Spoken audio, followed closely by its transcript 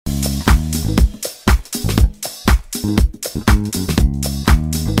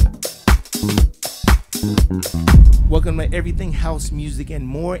Welcome to Everything House Music and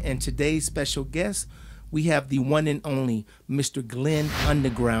More, and today's special guest, we have the one and only Mr. Glenn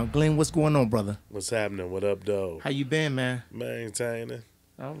Underground. Glenn, what's going on, brother? What's happening? What up, dog? How you been, man? Maintaining.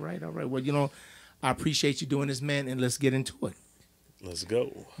 All right. Well, I appreciate you doing this, man, and let's get into it. Let's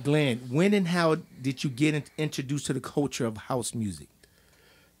go. Glenn, when and how did you get introduced to the culture of house music?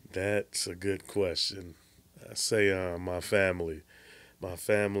 That's a good question. I say my family. My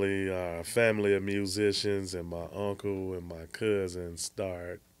family are a family of musicians, and my uncle and my cousin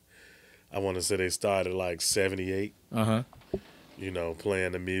I want to say they started like 78. Playing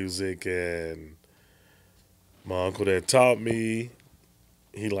the music, and my uncle that taught me,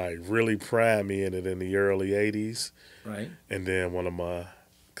 he like really primed me in it in the early 80s. Right. And then one of my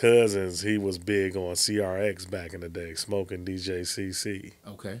cousins, he was big on CRX back in the day, smoking DJ CC.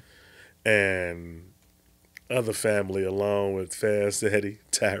 Okay. And other family along with Fast Eddie,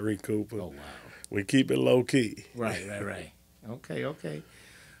 Tyree Cooper. Oh, wow. We keep it low key. Right. Okay.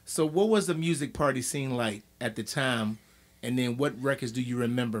 So what was the music party scene like at the time, and then what records do you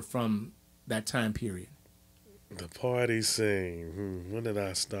remember from that time period? The party scene. When did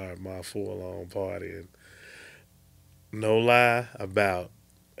I start my full-on partying? No lie, about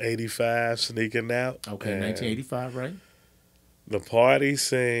 85, sneaking out. Okay, 1985, right? The party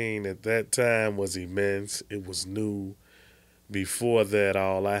scene at that time was immense. It was new. Before that,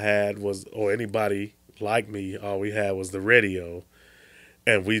 all I had was, or anybody like me, all we had was the radio.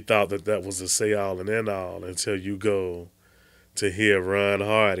 And we thought that was the say-all and end-all until you go to hear Ron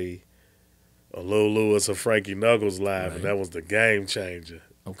Hardy or Lil Lewis or Frankie Knuckles live, right. And that was the game changer.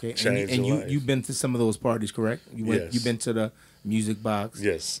 Okay, and you've been to some of those parties, correct? Yes. You've been to the Music Box.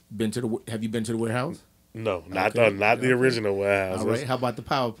 Yes. Have you been to the Warehouse? No, not the original Warehouse. All right. How about the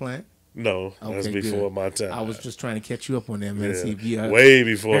Power Plant? No, that's before my time. I was just trying to catch you up on that, man. Yeah. See if you, way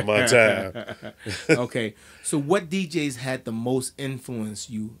before my time. Okay. So what DJs had the most influence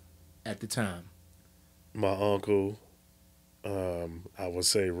you at the time? My uncle, I would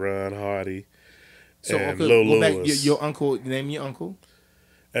say Ron Hardy, so, and okay, Lil go Lewis. Back, your uncle, name your uncle?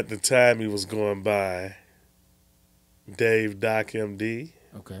 At the time, he was going by Dave Doc MD.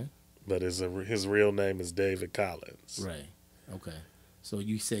 Okay. But his real name is David Collins. Right. Okay. So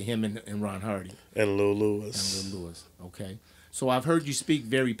you say him and Ron Hardy. And Lil Lewis. Okay. So I've heard you speak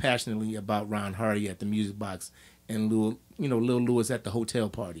very passionately about Ron Hardy at the Music Box and Lil Lewis at the hotel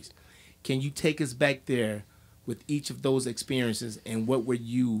parties. Can you take us back there with each of those experiences, and what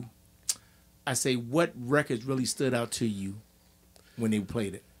records really stood out to you when they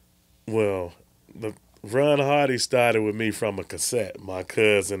played it? Well, Ron Hardy started with me from a cassette. My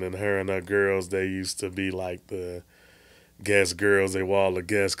cousin and her girls, they used to be like the guest girls. They wore all the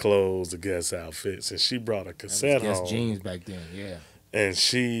guest clothes, the guest outfits. And she brought a cassette home. Guest jeans back then, yeah. And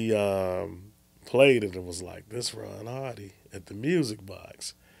she played it and was like, this Ron Hardy at the Music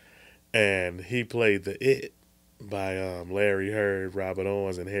Box. And he played the It by Larry Heard, Robert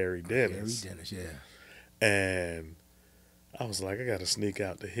Owens, and Harry Dennis. Harry Dennis, yeah. And I was like, I got to sneak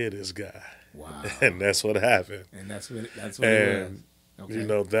out to hear this guy. Wow. And that's what happened. And that's what it was. Okay.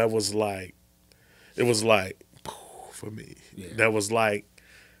 That was like, it was like, for me. Yeah. That was like,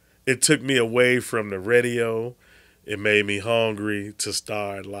 it took me away from the radio. It made me hungry to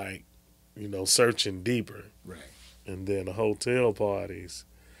start like, searching deeper. Right. And then the hotel parties.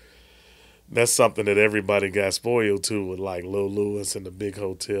 That's something that everybody got spoiled to with like Lil Lewis and the big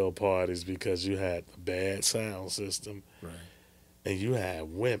hotel parties, because you had the bad sound system. Right. And you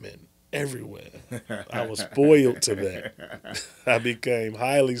had women everywhere. I was spoiled to that. I became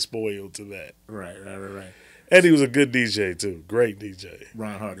highly spoiled to that. Right. And he was a good DJ too. Great DJ.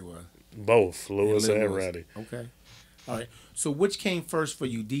 Ron Hardy was. Both, Lewis and Roddy. Okay. All right. So which came first for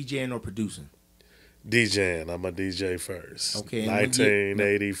you, DJing or producing? DJing. I'm a DJ first. Okay.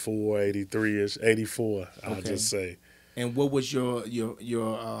 1984, 83-ish, 84, I'll just say. And what was your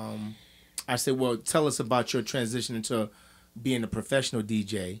I said, well, tell us about your transition into being a professional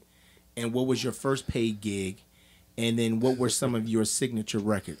DJ, and what was your first paid gig, and then what were some of your signature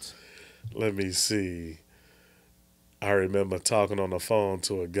records? Let me see. I remember talking on the phone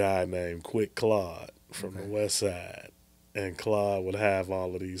to a guy named Quick Claude from the West Side, and Claude would have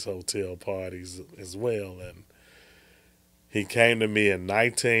all of these hotel parties as well, and he came to me in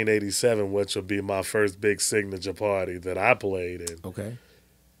 1987, which would be my first big signature party that I played in. Okay.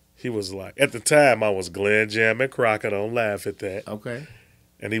 He was like, at the time I was Glenn Jam and Crocker, don't laugh at that. Okay.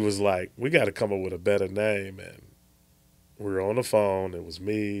 And he was like, we got to come up with a better name. And we were on the phone. It was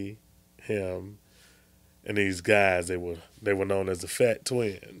me, him, and these guys. They were known as the Fat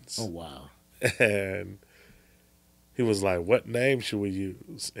Twins. Oh, wow. And he was like, "What name should we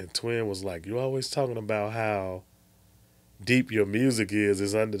use?" And Twin was like, "You always talking about how deep your music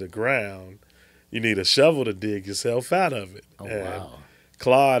is under the ground. You need a shovel to dig yourself out of it." Oh, And wow.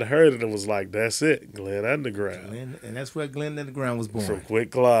 Claude heard it and was like, "That's it, Glenn Underground." And that's where Glenn Underground was born. From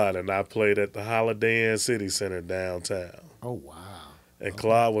Quick Claude, and I played at the Holiday Inn City Center downtown. Oh, wow. And Okay.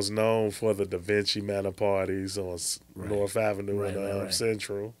 Claude was known for the Da Vinci Manor parties on Right. North Avenue Right, and right.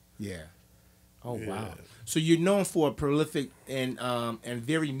 Central. Yeah. Oh, Yeah. wow. So you're known for a prolific and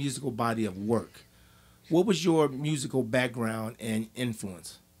very musical body of work. What was your musical background and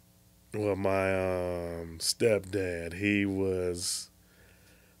influence? Well, my stepdad, he was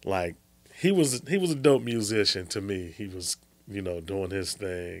like he was a dope musician to me. He was, doing his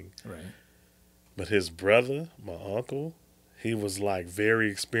thing. Right. But his brother, my uncle, he was like very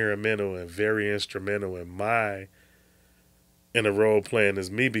experimental and very instrumental in the role playing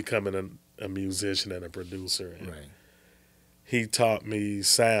as me becoming a musician and a producer. And Right. he taught me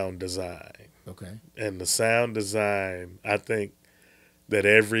sound design. Okay. And the sound design, I think that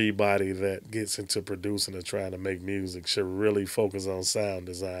everybody that gets into producing or trying to make music should really focus on sound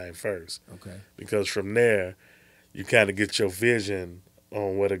design first. Okay. Because from there, you kind of get your vision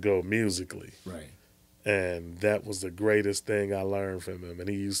on where to go musically. Right. And that was the greatest thing I learned from him. And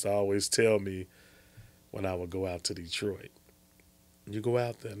he used to always tell me when I would go out to Detroit, "You go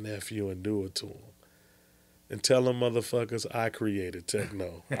out there, nephew, and do it to him. And tell them motherfuckers I created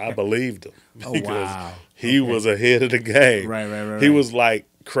techno." I believed him. Oh, Because wow. he was ahead of the game. Right. He was like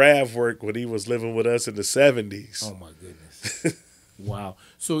Kraftwerk when he was living with us in the 70s. Oh, my goodness. Wow.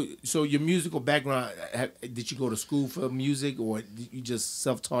 So your musical background, did you go to school for music, or did you just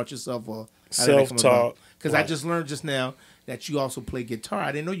self-taught yourself, or Self-taught. Because I just learned just now that you also play guitar.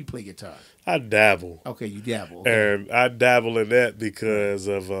 I didn't know you play guitar. I dabble. Okay, you dabble. Okay. And I dabble in that because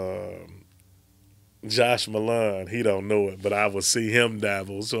of Josh Milan. He don't know it, but I would see him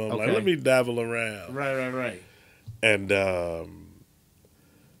dabble. So I'm like, Okay. let me dabble around. Right. And,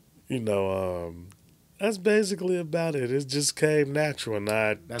 that's basically about it. It just came natural. And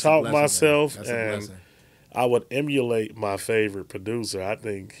I That's a taught blessing, man. myself, That's a and blessing. I would emulate my favorite producer. I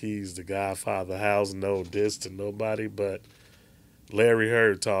think he's the godfather. House no diss to nobody, but Larry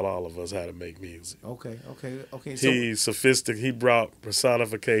Heard taught all of us how to make music. Okay. So, He's sophisticated. He brought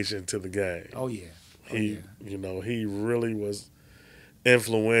personification to the game. oh yeah. He really was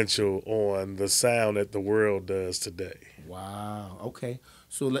influential on the sound that the world does today. Wow. Okay.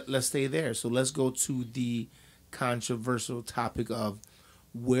 So let's stay there. So let's go to the controversial topic of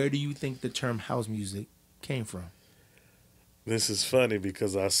where do you think the term house music came from? This is funny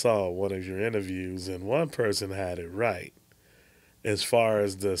because I saw one of your interviews and one person had it right. As far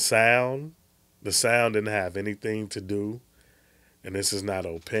as the sound didn't have anything to do, and this is not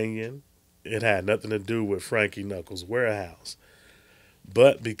opinion, it had nothing to do with Frankie Knuckles' Warehouse.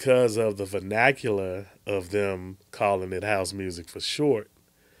 But because of the vernacular of them calling it house music for short,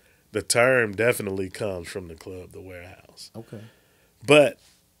 the term definitely comes from the club, the Warehouse. Okay. But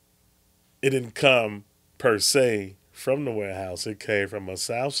it didn't come per se from the Warehouse. It came from a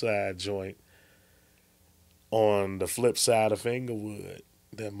South Side joint on the flip side of Inglewood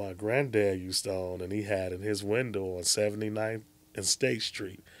that my granddad used to own, and he had in his window on 79th and State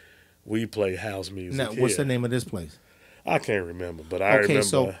Street. We play house music. Now, what's the name of this place? I can't remember, but I Okay,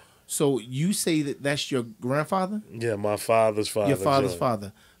 remember. so you say that's your grandfather? Yeah, my father's father. Your father's joint.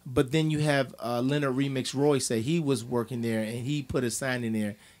 father. But then you have Leonard Remix Roy say he was working there and he put a sign in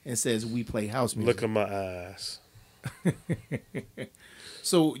there and says we play house music. Look at my eyes.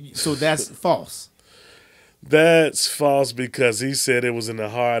 So that's false. That's false because he said it was in the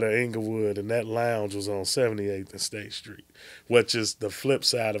heart of Inglewood, and that lounge was on 78th and State Street, which is the flip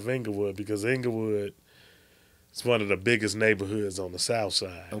side of Inglewood because Inglewood is one of the biggest neighborhoods on the south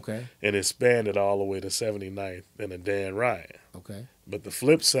side. Okay. And it expanded all the way to 79th and a Dan Ryan. Okay. But the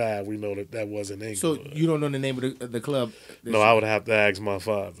flip side, we know that wasn't So Inglewood. you don't know the name of the club? No, I would have to ask my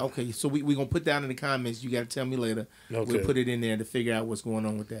father. Okay, so we're going to put down in the comments. You got to tell me later. Okay. We'll put it in there to figure out what's going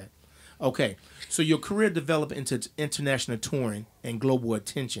on with that. Okay, so your career developed into international touring and global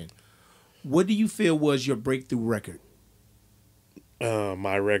attention. What do you feel was your breakthrough record?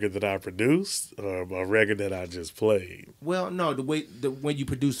 My record that I produced or my record that I just played? Well, no, the way you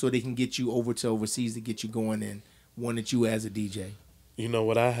produce so they can get you over to overseas to get you going and wanted you as a DJ. You know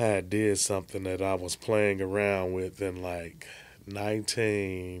what? I did something that I was playing around with in like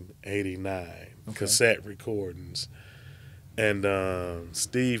 1989, cassette recordings. And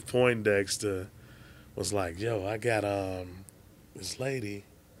Steve Poindexter was like, "Yo, I got this lady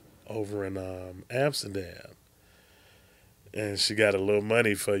over in Amsterdam." and she got a little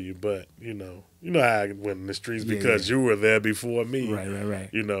money for you, but you know how I went in the streets because yeah. you were there before me. Right.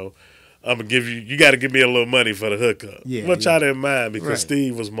 You know, I'm gonna give you got to give me a little money for the hookup, Yeah, which yeah. I didn't mind because Right.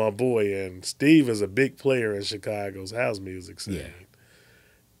 Steve was my boy, and Steve is a big player in Chicago's house music scene.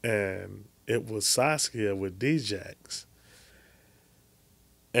 And it was Saskia with D-Jax.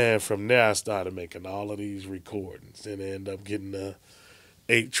 And from there, I started making all of these recordings, and I ended up getting a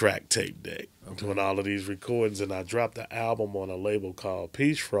 8-track tape deck, doing all of these recordings, and I dropped the album on a label called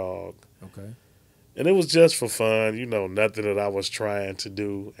Peach Frog. Okay. And it was just for fun, nothing that I was trying to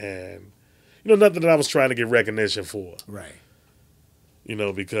do, and nothing that I was trying to get recognition for. Right.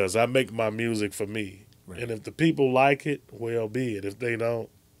 Because I make my music for me. Right. And if the people like it, well, be it. If they don't,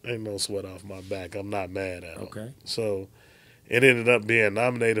 ain't no sweat off my back. I'm not mad at them. Okay. So it ended up being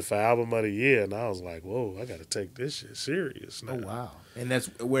nominated for Album of the Year, and I was like, whoa, I got to take this shit serious now. Oh, wow. And that's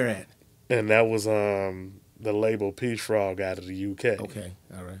where at? And that was the label Peach Frog out of the UK. Okay.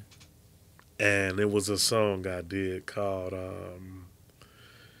 All right. And it was a song I did called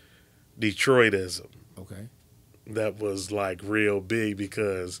Detroitism. Okay. That was like real big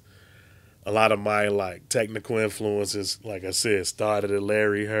because a lot of my like technical influences, like I said, started at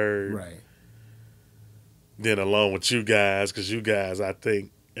Larry Heard. Right. Then along with you guys, because you guys, I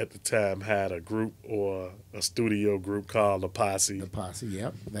think, at the time had a group or a studio group called The Posse. The Posse,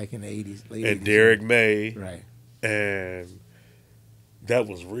 yep. Back in the 80s. Late And 80s. Derek May. Right. And that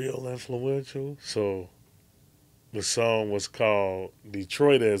was real influential. So the song was called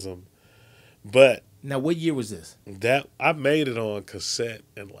Detroitism. But now, what year was this? that I made it on cassette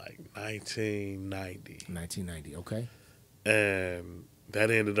in like 1990. 1990, okay. And that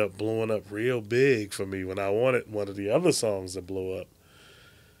ended up blowing up real big for me when I wanted one of the other songs to blow up.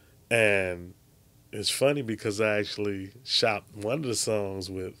 And it's funny because I actually shot one of the songs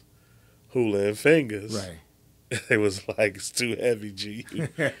with Hula and Fingers. Right. It was like, it's too heavy, G.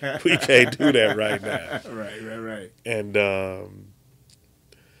 We can't do that right now. Right. And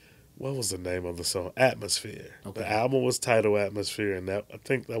what was the name of the song? Atmosphere. Okay. The album was titled Atmosphere, and I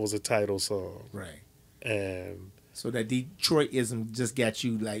think that was a title song. Right. And so that Detroitism just got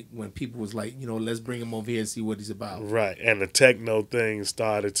you, like, when people was like, let's bring him over here and see what he's about. right, and the techno thing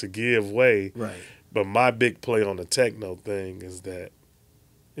started to give way. Right. But my big play on the techno thing is that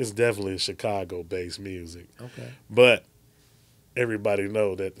it's definitely Chicago-based music. Okay. But everybody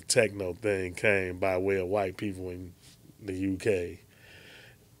know that the techno thing came by way of white people in the UK.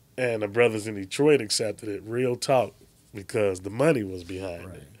 And the brothers in Detroit accepted it, real talk, because the money was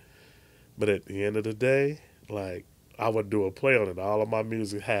behind it. But at the end of the day, like, I would do a play on it. All of my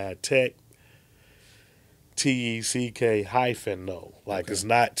music had tech, TECK hyphen no. Like, it's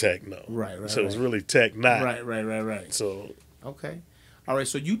not techno. Right. So it's really tech not. Right. So. Okay. All right,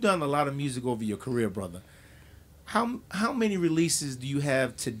 so you've done a lot of music over your career, brother. How many releases do you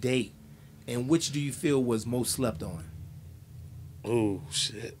have to date, and which do you feel was most slept on? Oh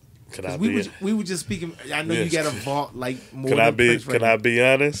shit! We were just speaking. I know you got a vault like more. Can I be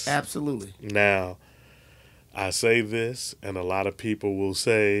honest? Absolutely. Now, I say this, and a lot of people will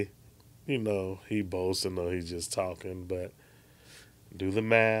say, he boasting or he's just talking, but do the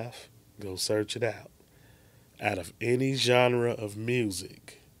math, go search it out. Out of any genre of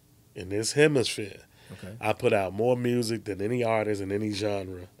music in this hemisphere, okay, I put out more music than any artist in any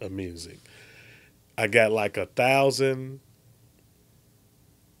genre of music. I got like 1,000,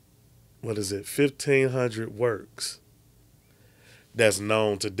 1,500 works that's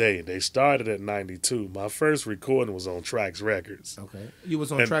known today. They started at 92. My first recording was on Trax Records. Okay. You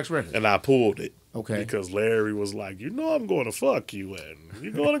was on Trax Records. And I pulled it. Okay. Because Larry was like, I'm going to fuck you, and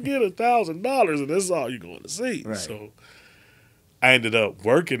you're going to get $1,000, and that's all you're going to see. Right. So I ended up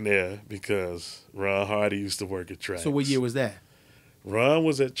working there because Ron Hardy used to work at Trax. So what year was that? Ron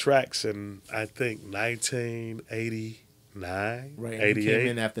was at Trax in, I think, 1989, right, 88. He came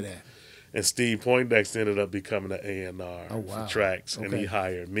in after that. And Steve Poindexter ended up becoming the A&R for Trax. Okay. And he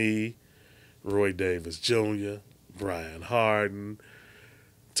hired me, Roy Davis Jr., Brian Harden,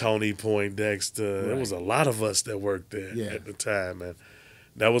 Tony Poindexter. Right. There was a lot of us that worked there at the time. And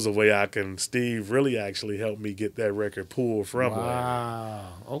that was a way Steve really actually helped me get that record pulled from Larry.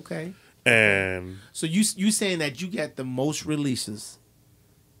 Wow. Okay. And so you saying that you got the most releases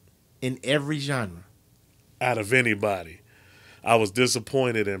in every genre? Out of anybody. I was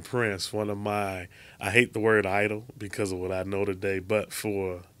disappointed in Prince, one of my, I hate the word idol because of what I know today, but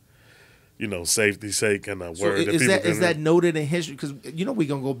for, safety's sake and a word that people is that noted in history? Because, we're going to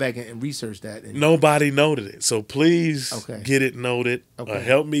go back and research that. Nobody noted it. So please get it noted or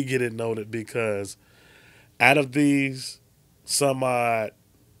help me get it noted, because out of these, some odd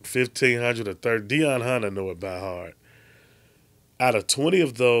 1,500 or 30, Deion Hunter know it by heart. out of 20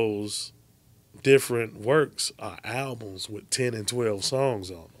 of those different works are albums with 10 and 12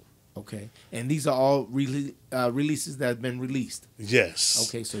 songs on them. Okay, and these are all releases that have been released. Yes.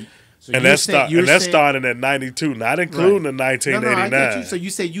 Okay, so and that's starting at 92, not including the 1989. No, I get you. So you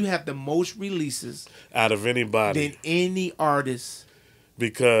say you have the most releases out of anybody than any artist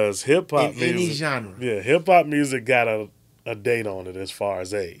because hip hop music, any genre. Yeah, hip hop music got a date on it as far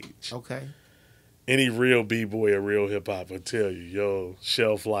as age. Okay. Any real b-boy or real hip hop will tell you your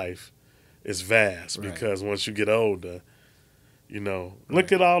shelf life is vast because once you get older.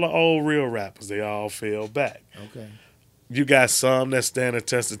 Look at all the old real rappers. They all fell back. Okay. You got some that stand the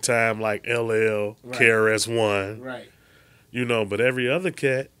test of time like LL, KRS-One. Right. But every other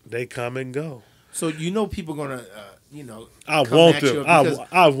cat, they come and go. So people gonna, I want them.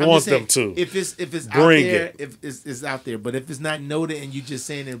 I want them to. If it's out there, if it's out there, but if it's not noted and you just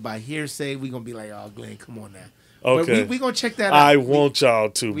saying it by hearsay, we gonna be like, oh, Glenn, come on now. Okay, we gonna check that out. I want y'all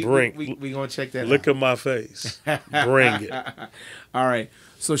to bring. We gonna check that. Look at my face. Bring it. All right.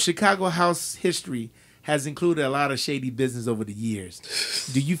 So Chicago house history has included a lot of shady business over the years.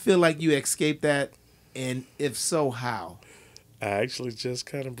 Do you feel like you escaped that, and if so, how? I actually just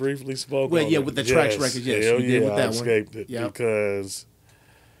kind of briefly spoke. Well, on yeah, it. with the Trax records, yes, hell you did with that I escaped it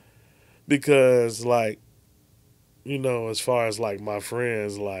because like, as far as like my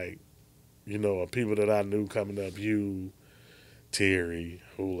friends, like. People that I knew coming up, you, Terry,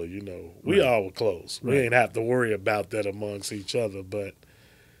 Hula, we all were close. We ain't have to worry about that amongst each other. But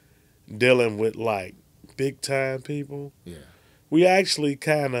dealing with like big time people, we actually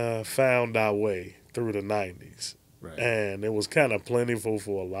kind of found our way through the 90s. Right. And it was kind of plentiful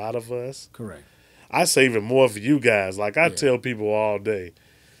for a lot of us. Correct. I say even more for you guys. Like I tell people all day,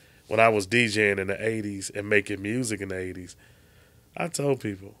 when I was DJing in the 80s and making music in the 80s, I told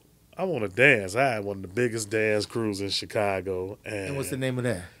people, I want to dance. I had one of the biggest dance crews in Chicago. And what's the name of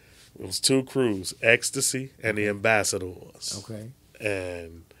that? It was two crews, Ecstasy and the Ambassadors. Okay.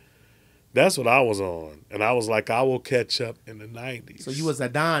 And that's what I was on. And I was like, I will catch up in the 90s. So you was a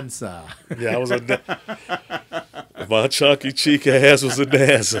dancer. Yeah, I was my chunky cheek ass was a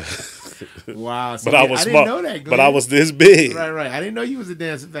dancer. Wow. So but I was I smart. didn't know that, Glenn. But I was this big. Right. I didn't know you was a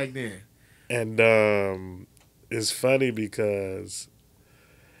dancer back then. And it's funny because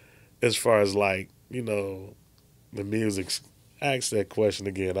as far as like, the music's, ask that question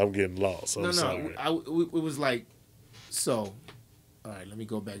again. I'm getting lost. I'm sorry. It was like, so, all right, let me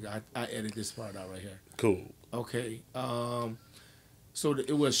go back. I edit this part out right here. Cool. Okay. So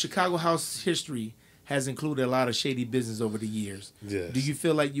it was Chicago house history has included a lot of shady business over the years. Yes. Do you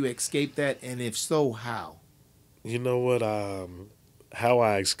feel like you escaped that? And if so, how? You know what? How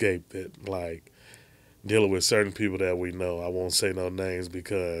I escaped it, like, dealing with certain people that we know. I won't say no names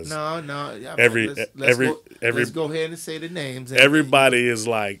because no. Let's go ahead and say the names. Everybody is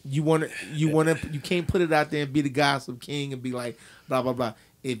like you can't put it out there and be the gossip king and be like blah blah blah.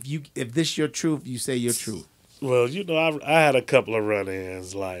 If this your truth, you say your truth. Well, I had a couple of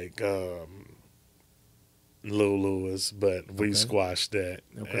run-ins like Lou Lewis, but we squashed that.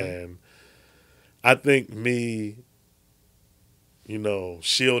 Okay. And I think me,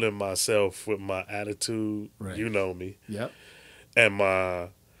 shielding myself with my attitude, you know me. Yep. And my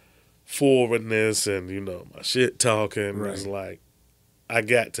forwardness and, my shit talking was like, I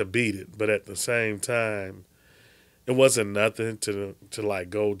got to beat it. But at the same time, it wasn't nothing to like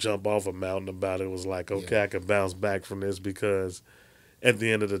go jump off a mountain about it. It was like, okay, I can bounce back from this because at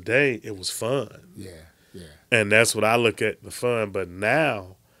the end of the day, it was fun. Yeah. And that's what I look at, the fun. But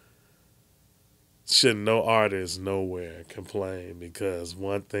now, should no artist nowhere complain because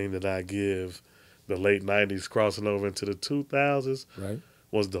one thing that I give the late 90s crossing over into the 2000s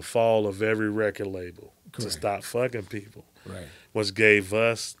was the fall of every record label to stop fucking people, which gave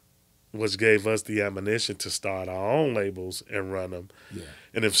us the ammunition to start our own labels and run them. Yeah.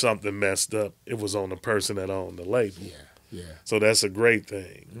 And if something messed up, it was on the person that owned the label. Yeah. So that's a great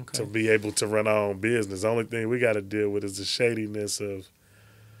thing to be able to run our own business. The only thing we got to deal with is the shadiness of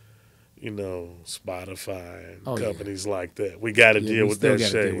Spotify and companies like that. We got to deal with that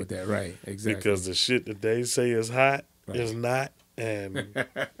shade. Deal with that, right? Exactly. Because the shit that they say is hot is not, and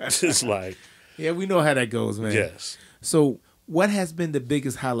it's like, yeah, we know how that goes, man. Yes. So, what has been the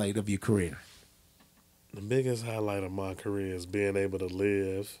biggest highlight of your career? The biggest highlight of my career is being able to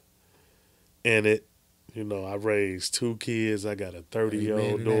live in it. I raised 2 kids. I got a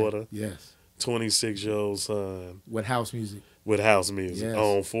 30-year-old daughter. Yes. 26-year-old son. With house music. Yes.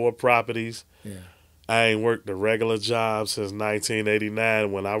 On 4 properties. Yeah. I ain't worked a regular job since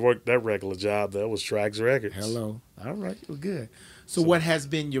 1989. When I worked that regular job, that was Trax Records. Hello. All right. Well, good. So what has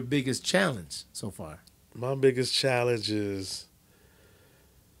been your biggest challenge so far? My biggest challenge is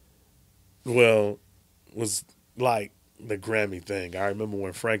Well, was like the Grammy thing. I remember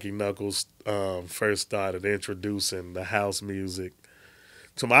when Frankie Knuckles first started introducing the house music.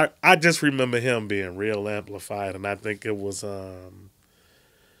 So I just remember him being real amplified, and I think it was it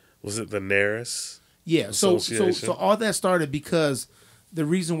the Naris Yeah, Association? so all that started because the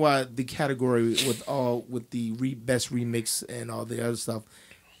reason why the category with the best remix and all the other stuff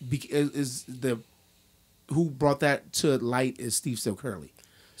is the who brought that to light is Steve Still Curley.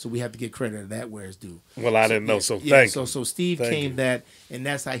 So we have to get credit of that where it's due. Well, I didn't know, so thank you. So Steve came that, and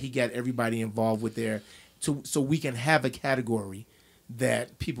that's how he got everybody involved with their, so we can have a category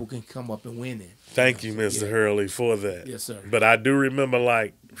that people can come up and win in. Thank you, Mr. Hurley, for that. Yes, sir. But I do remember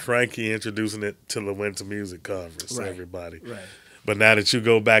like Frankie introducing it to the Winter Music Conference, everybody. Right. But now that you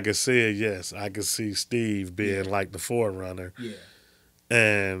go back and see it, yes, I can see Steve being like the forerunner. Yeah.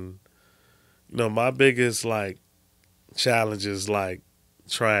 And my biggest like challenge is like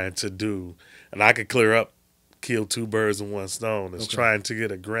trying to do, and I could kill two birds with one stone, is trying to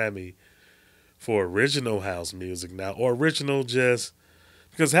get a Grammy for original house music now, or original just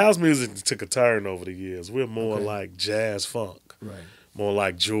because house music took a turn over the years. We're more like jazz funk, more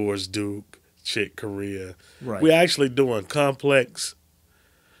like George Duke, Chick Corea. We're actually doing complex,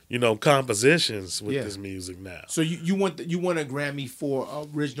 compositions with this music now. So you want a Grammy for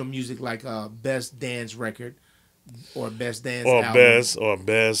original music, like best dance record or best dance album.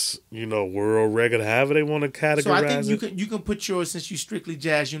 best world record, however they want to categorize it. So I think you can put yours, since you strictly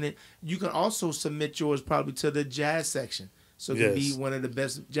jazz unit. You can also submit yours probably to the jazz section, so it can be one of the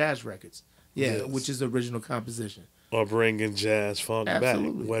best jazz records. Which is the original composition. Or bringing jazz funk back,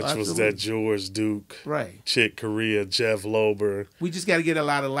 which was that George Duke, Chick Corea, Jeff Lober. We just got to get a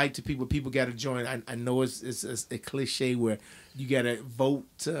lot of light to people. People got to join. I know it's a cliche where you got to vote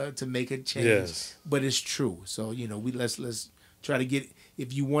to make a change, but it's true. So let's try to get.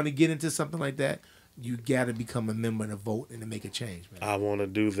 If you want to get into something like that, you got to become a member and vote and to make a change, man. I want to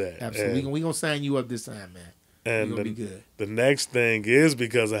do that. Absolutely, we gonna sign you up this time, man. And gonna be good. The next thing is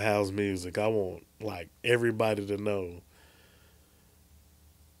because of house music. I want like everybody to know,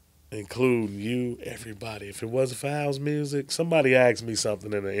 including you, everybody. If it wasn't for house music, somebody asked me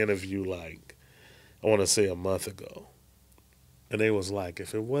something in an interview like, I want to say a month ago. And they was like,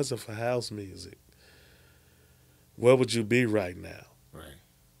 if it wasn't for house music, where would you be right now? Right.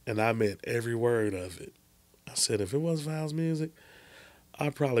 And I meant every word of it. I said, if it wasn't for house music,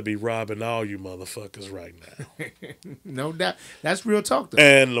 I'd probably be robbing all you motherfuckers right now. No doubt. That's real talk, though.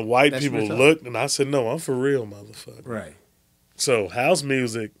 And the white people looked, and I said, no, I'm for real, motherfucker. Right. So house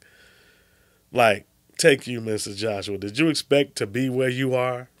music, like, take you, Mr. Joshua. Did you expect to be where you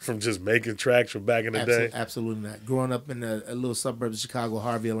are from just making tracks from back in the day? Absolutely not. Growing up in a little suburb of Chicago,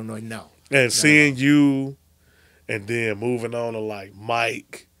 Harvey, Illinois, no. And seeing you and then moving on to, like,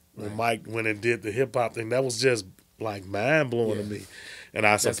 Mike, when Mike went and did the hip-hop thing, that was just, like, mind-blowing to me. And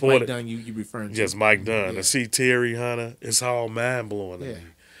I supported. That's Mike Dunn you referring to. Just Mike Dunn. To see Terry Hunter, it's all mind-blowing to me.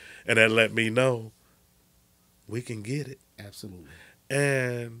 And that let me know we can get it. Absolutely.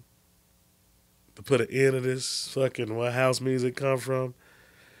 And to put an end to this fucking where house music come from,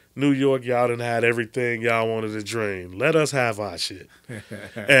 New York, y'all done had everything y'all wanted to dream. Let us have our shit.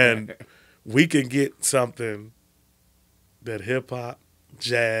 And we can get something that hip-hop,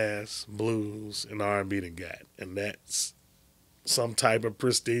 jazz, blues, and R&B done got. And that's some type of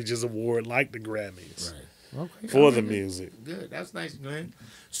prestigious award like the Grammys for the music. Good. That's nice, Glenn.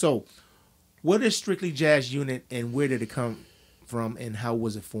 So, what is Strictly Jazz Unit, and where did it come from, and how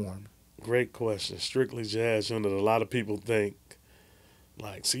was it formed? Great question. Strictly Jazz Unit. A lot of people think,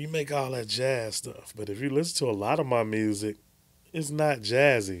 like, so you make all that jazz stuff, but if you listen to a lot of my music, it's not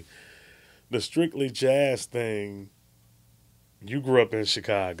jazzy. The Strictly Jazz thing, you grew up in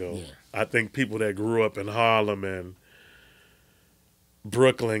Chicago. Yeah. I think people that grew up in Harlem and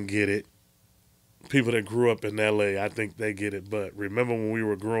Brooklyn get it. People that grew up in LA, I think they get it. But remember when we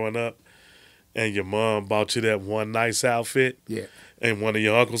were growing up and your mom bought you that one nice outfit? Yeah. And one of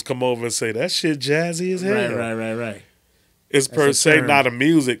your uncles come over and say, that shit jazzy as hell. Right. It's per se not a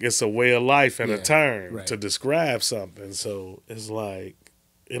music. It's a way of life and a term to describe something. So it's like,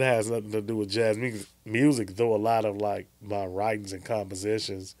 it has nothing to do with jazz music, though a lot of like my writings and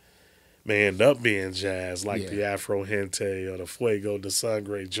compositions may end up being jazz, like the Afro Gente or the Fuego de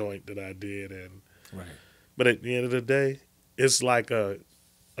Sangre joint that I did. But at the end of the day, it's like a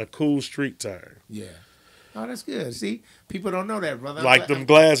cool street term. Yeah. Oh, that's good. See, people don't know that, brother. Like them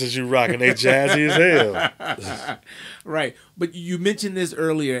glasses you rocking, they jazzy as hell. Right. But you mentioned this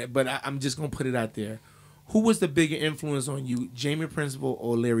earlier, but I'm just going to put it out there. Who was the bigger influence on you, Jamie Principle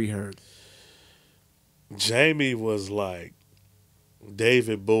or Larry Heard? Jamie was like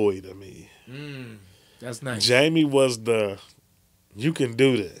David Bowie to me. That's nice. Jamie was the, you can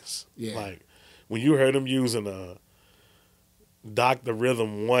do this. Yeah. Like, when you heard him using a Dr.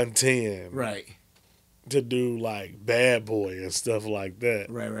 Rhythm 110 Right. to do, like, Bad Boy and stuff like that.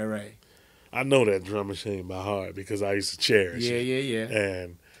 Right. I know that drum machine by heart because I used to cherish it. Yeah.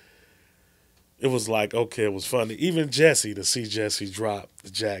 And it was like, okay, it was funny. Even Jesse, to see Jesse drop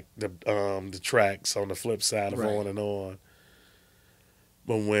the tracks on the flip side of Right. On and On.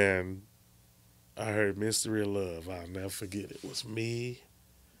 But when I heard Mystery of Love, I'll never forget it. It was me,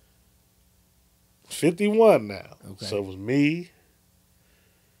 51 now. Okay. So it was me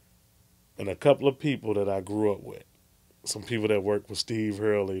and a couple of people that I grew up with. Some people that worked with Steve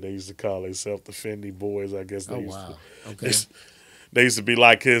Hurley, they used to call themselves the Fendi Boys, I guess they used to. Okay. They used to be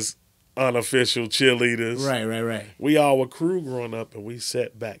like his unofficial cheerleaders. Right. We all were crew growing up, and we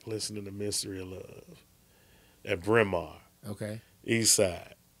sat back listening to Mystery of Love at Bryn Mawr, Okay. East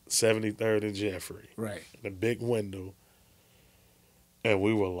Side, 73rd and Jeffrey. Right. In a big window. And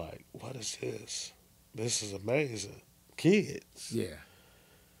we were like, what is this? This is amazing. Kids. Yeah.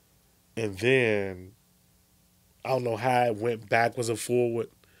 And then, I don't know how it went backwards or forward.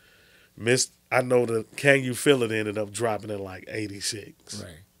 I know the Can You Feel It ended up dropping in like 86.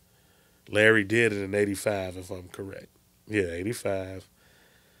 Right. Larry did it in 85, if I'm correct. Yeah, 85.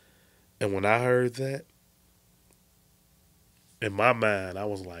 And when I heard that, in my mind, I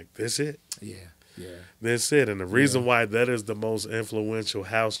was like, this it? Yeah. That's it. And the reason why that is the most influential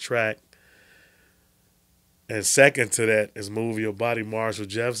house track, and second to that is Move Your Body, Marshall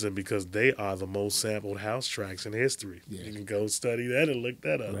Jefferson, because they are the most sampled house tracks in history. Yeah. You can go study that and look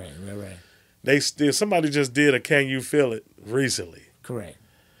that up. Right. Somebody just did a Can You Feel It recently. Correct.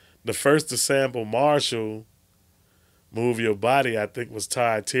 The first to sample Marshall, Move Your Body, I think was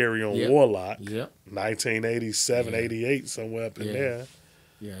Ty Terry on Warlock. Yep. 1987, 88, somewhere up in there.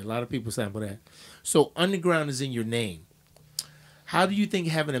 Yeah, a lot of people sample that. So Underground is in your name. How do you think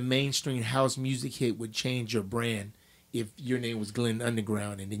having a mainstream house music hit would change your brand if your name was Glenn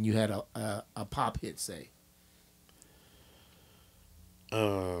Underground and then you had a pop hit, say?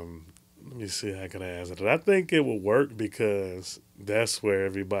 Let me see how can I answer that. I think it would work because that's where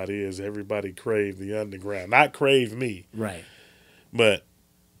everybody is. Everybody crave the underground. Not crave me. Right. But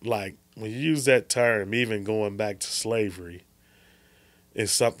like when you use that term, even going back to slavery,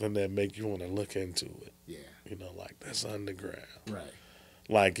 it's something that make you want to look into it. Yeah. You know, like that's underground. Right.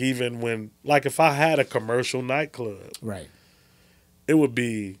 Like even when, like if I had a commercial nightclub, Right. it would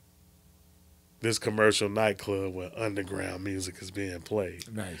be this commercial nightclub where underground music is being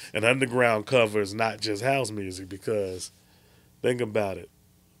played. Nice. And underground covers not just house music because, think about it,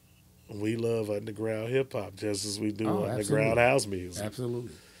 we love underground hip hop just as we do underground house music.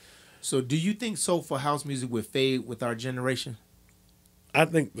 Absolutely. So do you think soulful house music would fade with our generation? I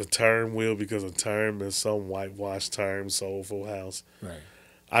think the term will, because the term is some whitewashed term, soulful house. Right.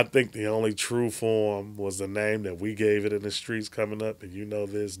 I think the only true form was the name that we gave it in the streets coming up, and you know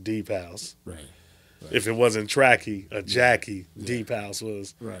this, Deep House. Right. If it wasn't Tracky or Jackie, Deep House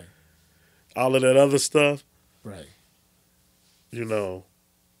was. Right. All of that other stuff, Right. you know,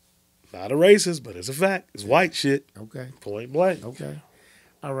 not a racist, but it's a fact. It's white shit. Okay. Point blank. Okay.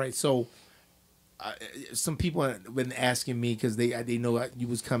 All right. So, some people have been asking me because they know you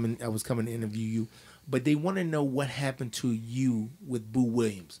was coming. I was coming to interview you, but they want to know what happened to you with Boo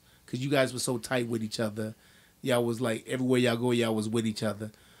Williams, because you guys were so tight with each other. Y'all was like everywhere y'all go, y'all was with each other.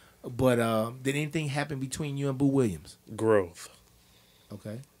 But did anything happen between you and Boo Williams? Growth.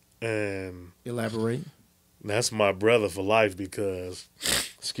 Okay. And Elaborate. that's my brother for life because,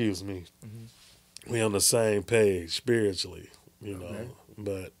 excuse me, we on the same page spiritually, you know,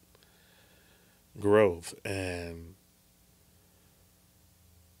 but growth. And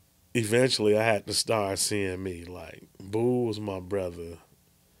eventually I had to start seeing me like, Boo was my brother,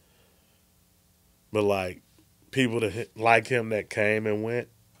 but like people that like him that came and went,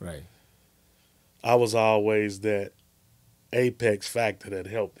 Right. I was always that apex factor that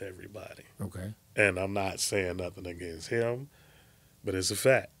helped everybody. Okay. And I'm not saying nothing against him, but it's a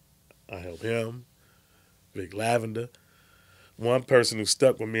fact. I helped him, Vic Lavender. One person who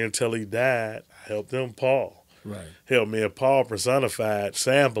stuck with me until he died, I helped him, Paul. Right. Helped me and Paul personified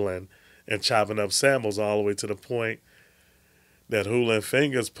sampling and chopping up samples all the way to the point that Hula and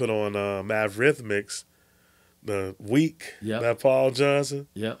Fingers put on Math Rhythmics, the week that Paul Johnson.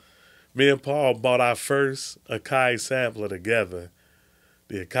 Yep. Me and Paul bought our first Akai sampler together,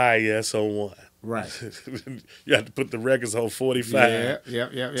 the Akai SO1. Right. You had to put the records on 45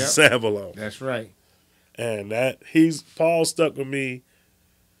 to sample on. That's right. And Paul stuck with me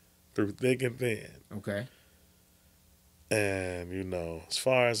through thick and thin. Okay. And, you know, as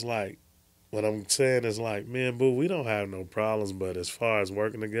far as like, what I'm saying is like, me and Boo, we don't have no problems, but as far as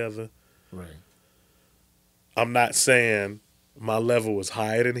working together, Right. I'm not saying my level was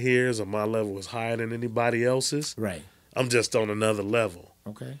higher than his or my level was higher than anybody else's. Right. I'm just on another level.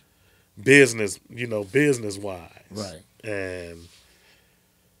 Okay. Business, you know, business-wise. Right. And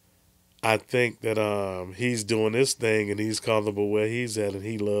I think that he's doing this thing and he's comfortable where he's at and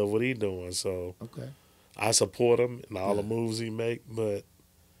he love what he's doing. So Okay. I support him and all the moves he make, but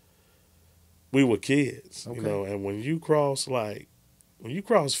we were kids, you know, and when you cross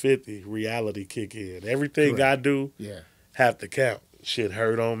 50, reality kick in. Everything I do have to count. Shit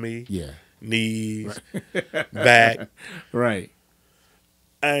hurt on me. Yeah. Knees, back. Right.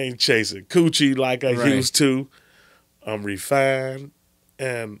 I ain't chasing coochie like I used to. I'm refined,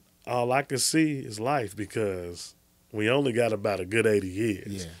 and all I can see is life because we only got about a good 80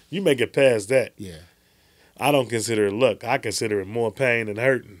 years. Yeah. You make it past that. Yeah. I don't consider it luck. I consider it more pain than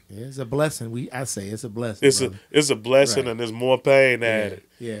hurting. Yeah, it's a blessing. I say it's a blessing. It's a blessing, and there's more pain at it.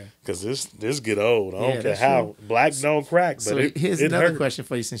 Yeah. Because this get old. I don't care how black don't crack, but so here's another question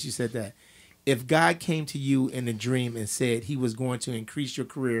for you since you said that. If God came to you in a dream and said he was going to increase your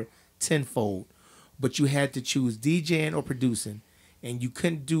career tenfold, but you had to choose DJing or producing, and you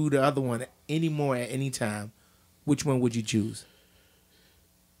couldn't do the other one anymore at any time, which one would you choose?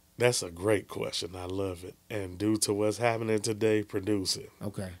 That's a great question. I love it. And due to what's happening today, producing.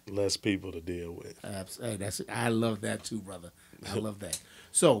 Okay. Less people to deal with. Hey, I love that too, brother. I love that.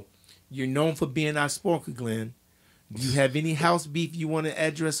 So, you're known for being outspoken, Glenn. Do you have any house beef you want to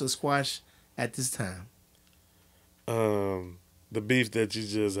address or squash at this time? The beef that you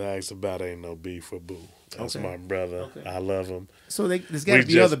just asked about ain't no beef with Boo. That's my brother. Okay. I love him. So there's got to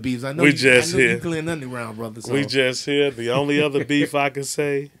be other beefs. I know you Glenn Underground, brother. So. We just here. The only other beef I can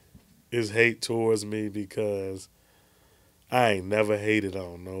say is hate towards me because I ain't never hated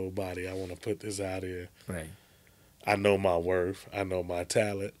on nobody. I want to put this out here. Right. I know my worth. I know my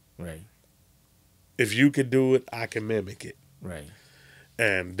talent. Right. If you can do it, I can mimic it. Right.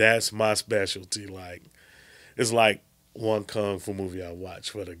 And that's my specialty. Like, it's like one Kung Fu movie I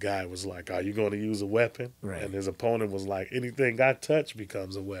watched where the guy was like, are you going to use a weapon? Right. And his opponent was like, anything I touch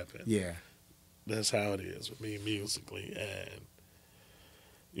becomes a weapon. Yeah. That's how it is with me musically. And,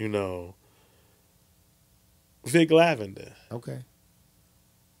 you know, Vic Lavender. Okay.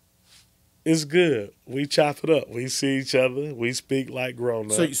 It's good. We chop it up. We see each other. We speak like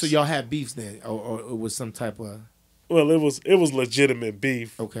grown-ups. So y'all had beefs then, or it was some type of... Well, it was legitimate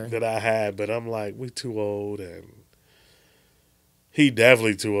beef okay. that I had, but I'm like, we too old, and he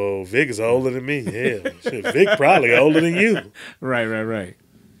definitely too old. Vic is older than me. Hell, shit, Vic probably older than you. Right.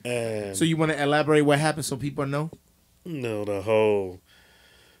 And so you want to elaborate what happened so people know? No, the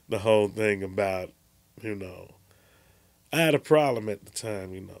whole thing about, you know, I had a problem at the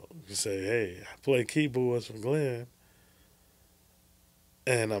time, you know. You say, hey, I play keyboards for Glenn,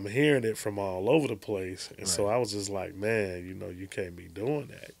 and I'm hearing it from all over the place. And so I was just like, man, you know, you can't be doing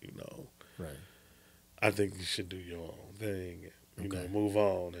that, you know. Right. I think you should do your own thing, you know, move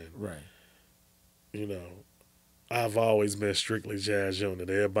on. And, you know, I've always been strictly jazz unit.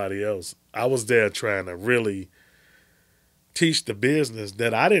 Everybody else, I was there trying to really teach the business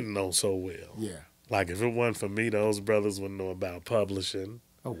that I didn't know so well. Yeah. Like, if it wasn't for me, those brothers wouldn't know about publishing.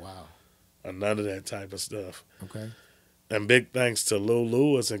 Oh, wow. Or none of that type of stuff. Okay. And big thanks to Lou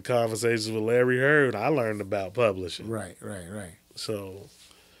Lewis and Conversations with Larry Heard, I learned about publishing. Right. So,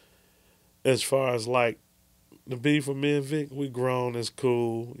 as far as, like, the beef with me and Vic, we grown, it's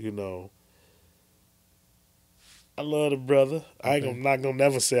cool, you know. I love the brother. Okay. I'm not going to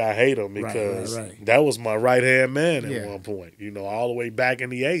never say I hate him because that was my right-hand man at one point, you know, all the way back in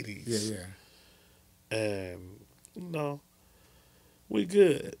the 80s. Yeah. And, you know, we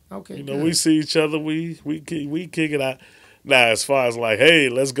good. Okay. You know, we see each other, we kick it out. Now, as far as like, hey,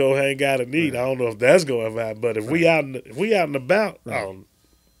 let's go hang out and eat, I don't know if that's going to happen. But if we out and about,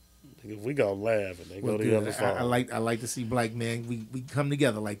 we gonna laugh and they go to the other phone. I like to see black men. We come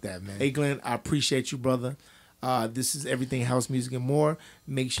together like that, man. Hey, Glenn, I appreciate you, brother. This is Everything House Music and More.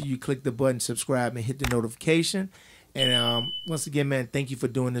 Make sure you click the button, subscribe, and hit the notification. And once again, man, thank you for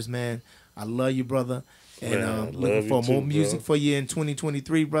doing this, man. I love you, brother. And looking for more music for you in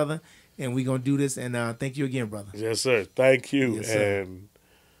 2023, brother. And we're going to do this. And thank you again, brother. Yes, sir. Thank you. Yes, sir. And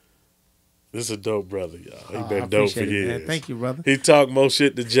this is a dope brother, y'all. He been dope for years. Man. Thank you, brother. He talk more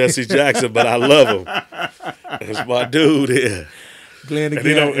shit than Jesse Jackson, but I love him. That's my dude here. Glenn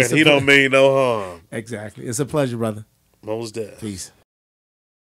again. And he don't mean no harm. Exactly. It's a pleasure, brother. Most definitely. Peace.